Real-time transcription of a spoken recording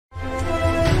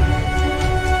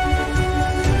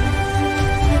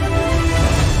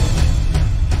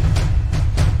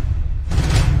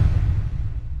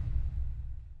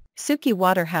Suki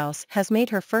Waterhouse has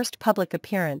made her first public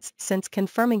appearance since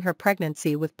confirming her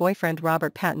pregnancy with boyfriend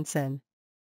Robert Pattinson.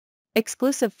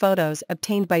 Exclusive photos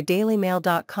obtained by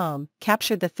DailyMail.com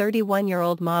captured the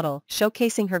 31-year-old model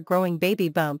showcasing her growing baby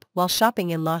bump while shopping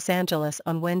in Los Angeles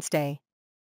on Wednesday.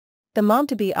 The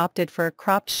mom-to-be opted for a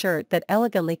cropped shirt that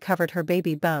elegantly covered her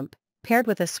baby bump, paired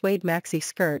with a suede maxi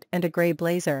skirt and a gray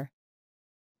blazer.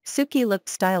 Suki looked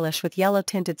stylish with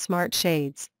yellow-tinted smart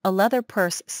shades, a leather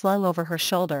purse slung over her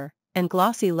shoulder, and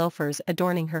glossy loafers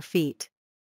adorning her feet.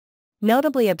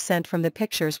 Notably absent from the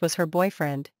pictures was her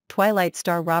boyfriend, Twilight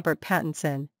star Robert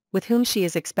Pattinson, with whom she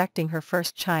is expecting her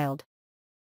first child.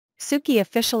 Suki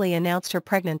officially announced her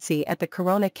pregnancy at the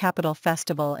Corona Capital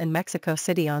Festival in Mexico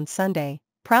City on Sunday,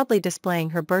 proudly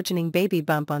displaying her burgeoning baby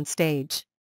bump on stage.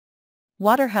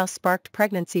 Waterhouse sparked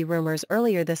pregnancy rumors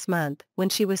earlier this month when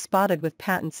she was spotted with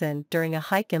Pattinson during a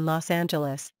hike in Los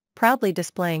Angeles, proudly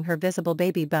displaying her visible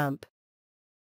baby bump.